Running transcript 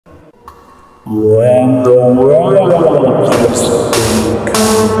When the world just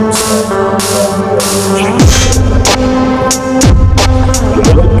becomes look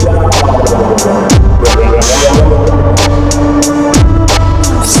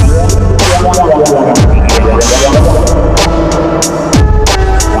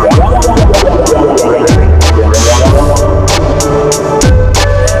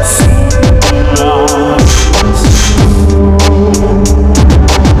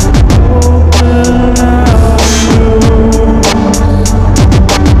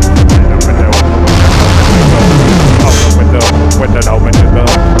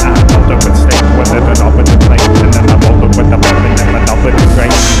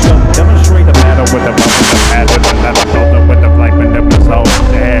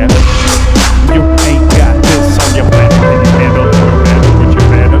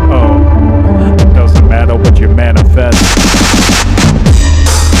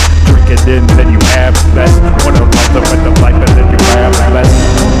out, then you have less. What a love with the life, and then you have less.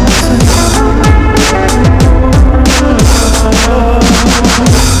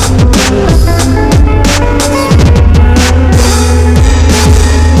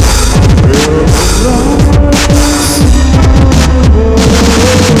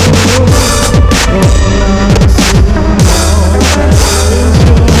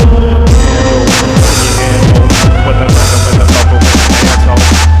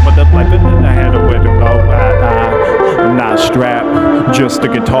 Just a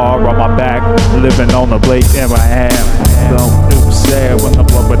guitar on my back, living on the blade in my hand. Don't feel sad when the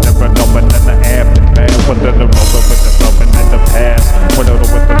blood would never open in the aftermath. But then the road with the broken in the past. What with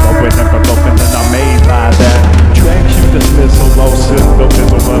the road with never broken, and I made by that. Tracks you dismiss a low system,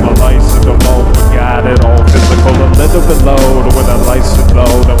 fizzle with a license to low. Forgot it all physical, a little bit low. With a license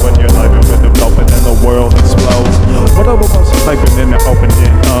low, and when you're living with the open and the world explodes. What I was typing in the open,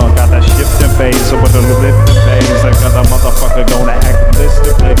 got that shifting phase, or with a lifting phase. I got a motherfucker gonna act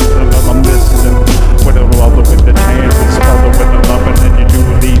listed, ladies, and I'm listening. With a roller with the chances, roller with the love, and then you do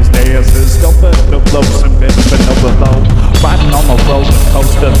these dances. Don't put the flows and bends, but no below. Riding on a roller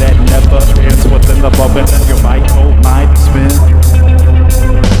coaster that never ends. Within the bubble, and your might hold mind spin.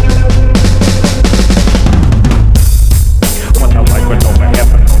 When the life went over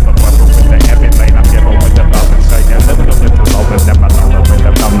heaven, over bubble with the heavy lane, I'm giving with the love and say, yeah, little bit of love, and then my love with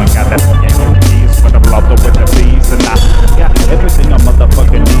the love, I got that keys, with the love with the bees, and I got everything a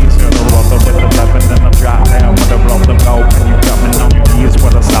motherfucking needs. You're the roller with the weapon, and I'm drop down with the roller go, and you coming on your knees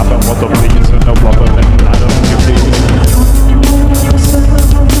with a stop and with the please, and the rubber, and I don't know your feet.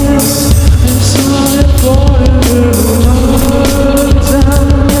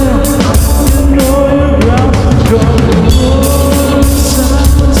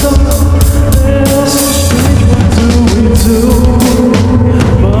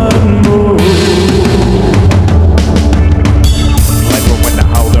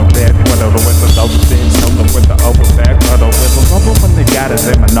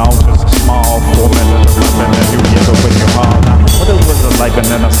 And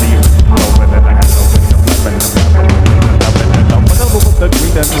then I see you over and I have no way to live and whatever with the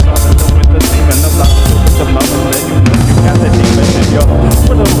green and the sun with the demon of love with the love and then you got the demon in your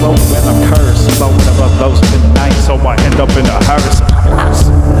with a rope when I'm cursed, but whatever those midnight, so I end up in a hearse.